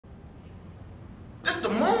the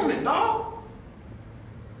moment, dog.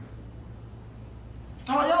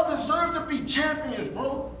 Dog, y'all deserve to be champions,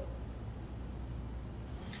 bro.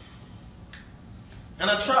 And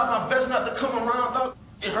I tried my best not to come around, dog.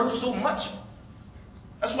 It hurts so much.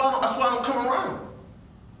 That's why I don't come around.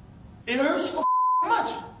 It hurts so much.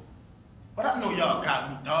 But I know y'all got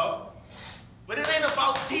me, dog. But it ain't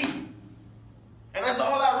about T. And that's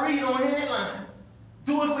all I read on headlines.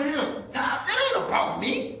 Do it for him. Ty, it ain't about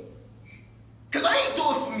me. Cause I ain't do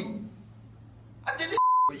it for me. I did this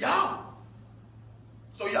for y'all.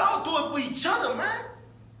 So y'all do it for each other, man.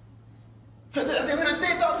 Cause at the end of the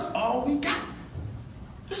day, dog, that's all we got.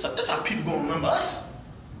 This how people gonna remember us.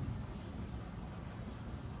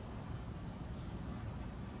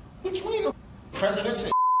 What you mean, presidents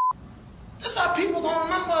and this how people gonna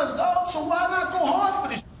remember us, dog. So why not go hard for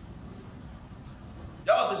this?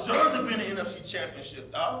 Y'all deserve to be in the NFC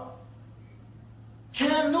Championship, dog.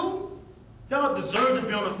 Cam Newton, y'all deserve to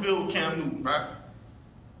be on the field with Cam Newton, right?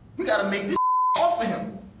 We gotta make this off of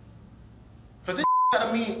him. Cause this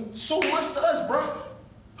gotta mean so much to us, bro.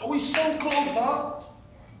 Cause we so close, dog.